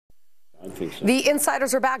I think so. The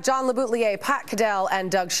insiders are back. John LeBoutelier, Pat Cadell,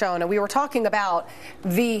 and Doug Schoen. And we were talking about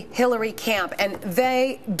the Hillary camp, and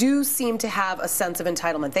they do seem to have a sense of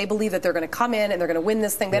entitlement. They believe that they're going to come in and they're going to win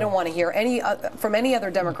this thing. They don't want to hear from any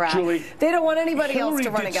other Democrat. Julie, they don't want anybody else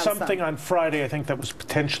to run against them. Hillary did something on Friday, I think, that was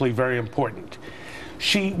potentially very important.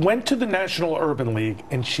 She went to the National Urban League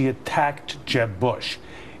and she attacked Jeb Bush.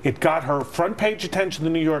 It got her front page attention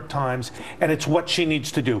in the New York Times, and it's what she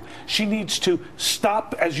needs to do. She needs to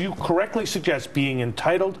stop, as you correctly suggest, being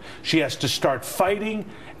entitled. She has to start fighting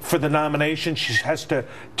for the nomination. She has to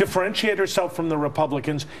differentiate herself from the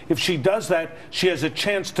Republicans. If she does that, she has a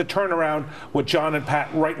chance to turn around what John and Pat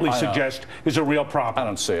rightly suggest is a real problem. I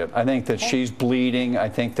don't see it. I think that she's bleeding. I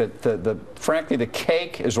think that frankly, the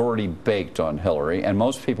cake is already baked on Hillary, and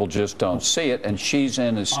most people just don't see it, and she's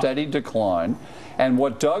in a steady decline. And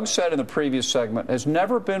what Doug said in the previous segment has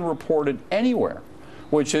never been reported anywhere,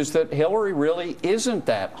 which is that Hillary really isn't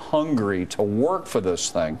that hungry to work for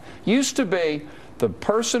this thing. Used to be the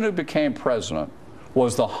person who became president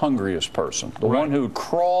was the hungriest person, the one who would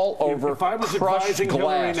crawl over If I was crushed advising glass.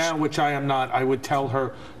 Hillary now, which I am not, I would tell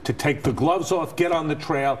her to take the gloves off, get on the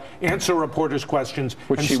trail, answer reporters' questions,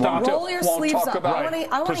 Which and she stop. Roll your sleeves up.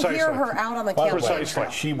 I want to hear her out on the campaign.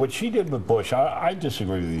 Precisely. What she did with Bush, I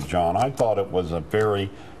disagree with you, John. I thought it was a very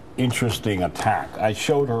interesting attack. I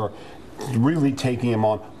showed her really taking him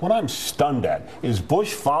on. What I'm stunned at is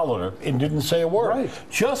Bush followed her and didn't say a word. Right.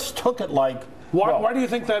 Just took it like... Why do you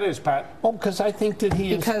think that is, Pat? Well, because I think that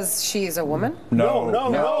he is... Because she's a woman? No.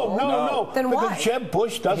 Then because why? Jeb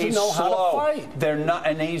Bush doesn't know how to fight. They're not,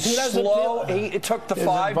 and he's slow. It took the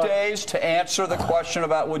 5 days to answer the question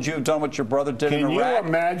about would you have done what your brother did in Iraq. Can you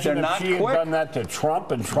imagine if she had done that to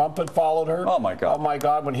Trump and Trump had followed her? Oh my God! Oh my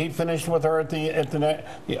God! When he finished with her at the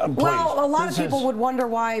well, a lot of people would wonder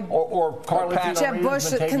why Jeb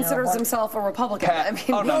Bush considers himself a Republican.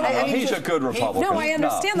 He's a good Republican. No, I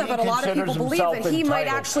understand that, but a lot of people believe that he might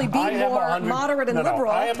actually be more moderate and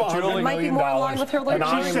liberal. It might be more aligned with Hillary.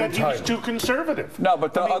 She said he was too conservative. No,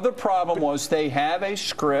 but the other problem was they have a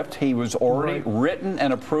script. He was already written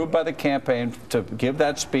and approved by the campaign to give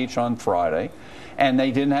that speech on Friday, and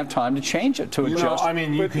they didn't have time to change it to adjust. I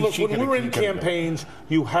mean, look, when we're in campaigns,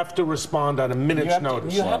 you have to respond on a minute's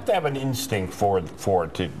notice. You have to have an instinct for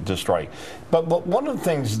it to strike. But one of the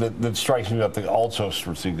things that strikes me about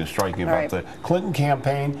the Clinton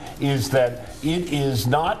campaign is that it is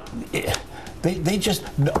not. They just,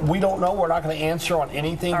 we don't know. We're not going to answer on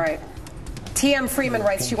anything. All right. T.M. Freeman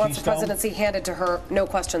writes she wants the presidency handed to her, no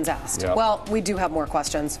questions asked. Yep. Well, we do have more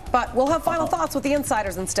questions, but we'll have final thoughts with the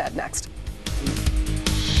insiders instead next.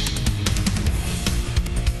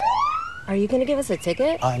 Are you going to give us a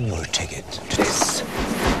ticket? I'm your ticket to this.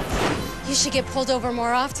 You should get pulled over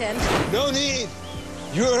more often. No need.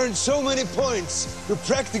 You earned so many points. You're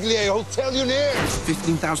practically a hotelier.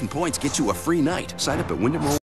 15,000 points gets you a free night. Sign up at Wyndham.